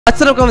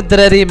السلام عليكم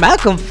الدراري،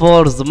 معكم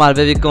فورز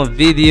ومرحبا بكم في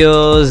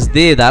فيديو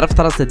جديد. عرفت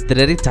راس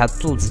الدراري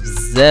تعطلت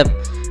بزاف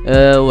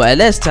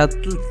وعلاش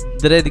تعطلت؟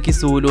 الدراري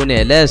كيسولوني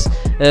علاش.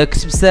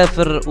 كنت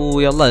مسافر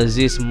ويلا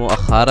جيت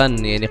مؤخرا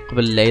يعني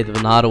قبل العيد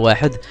بنهار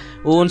واحد،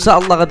 وان شاء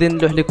الله غادي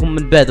نلوح لكم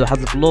من بعد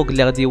واحد الفلوق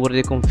اللي غادي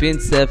يوريكم فين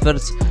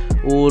سافرت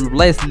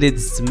والبلايص اللي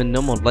دزت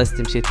منهم والبلايص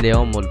اللي مشيت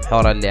ليهم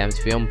والبحور اللي عملت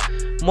فيهم.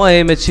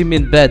 المهم هادشي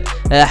من بعد.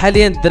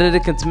 حاليا الدراري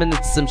كنتمنى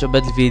تستمتعوا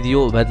بهذا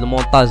الفيديو بهذا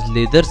المونتاج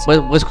اللي درت.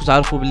 بغيتكم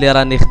تعرفوا بلي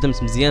راني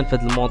خدمت مزيان في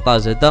هذا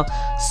المونتاج هذا.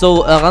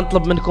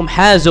 غنطلب منكم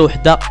حاجه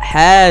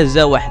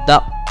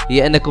وحده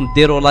هي انكم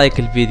ديروا لايك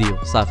الفيديو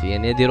صافي،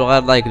 يعني ديروا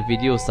غير لايك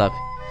الفيديو صافي.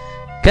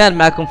 كان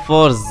معكم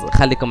فورز،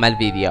 خليكم مع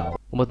الفيديو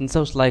وما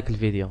تنساوش لايك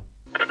الفيديو.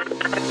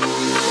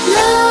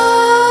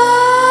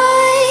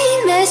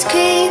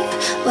 Creep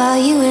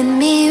while you and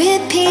me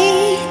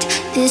repeat.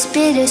 This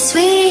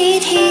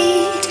bittersweet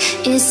heat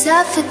is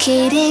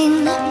suffocating.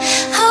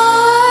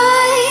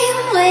 I'm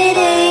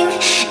waiting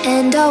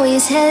and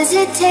always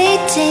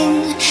hesitating.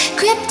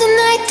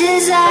 Kryptonite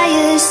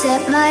desires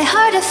set my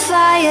heart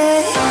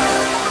afire.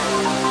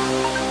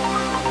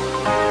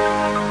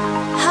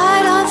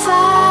 Heart on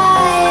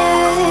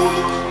fire.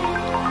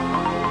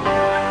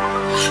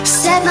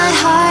 Set my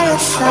heart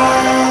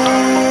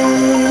afire.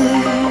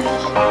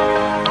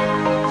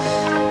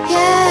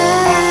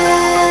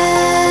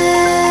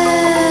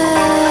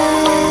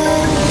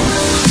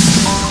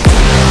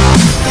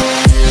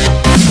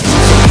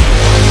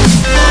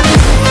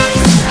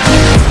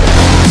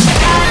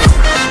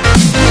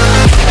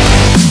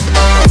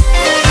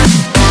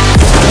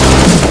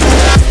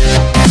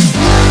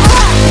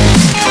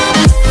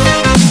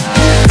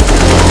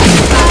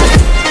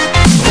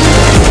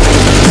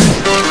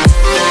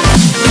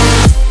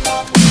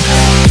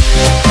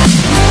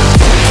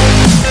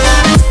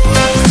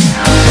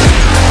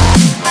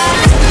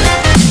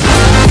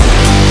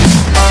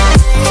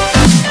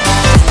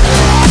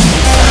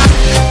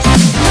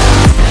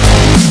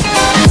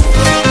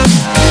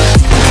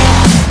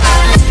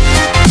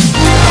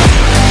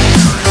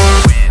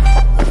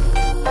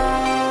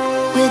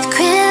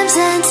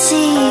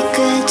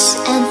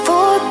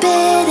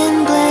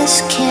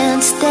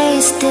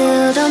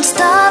 Don't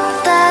stop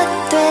that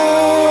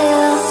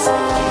thrill.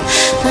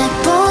 My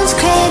bones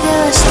crave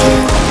your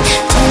skin.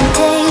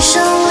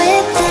 Temptation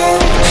within.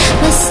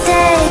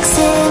 Mistakes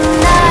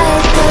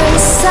ignite the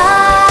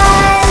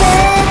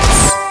silence.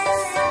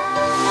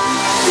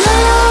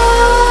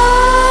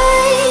 Nightmares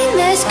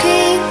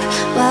creep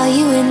while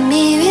you and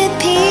me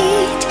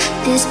repeat.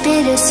 This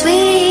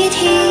bittersweet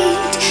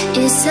heat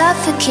is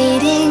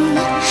suffocating.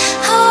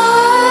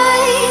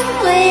 I'm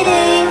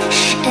waiting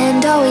and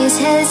always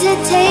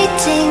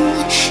hesitating.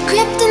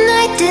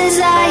 Kryptonite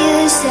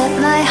desires set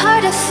my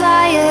heart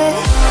afire.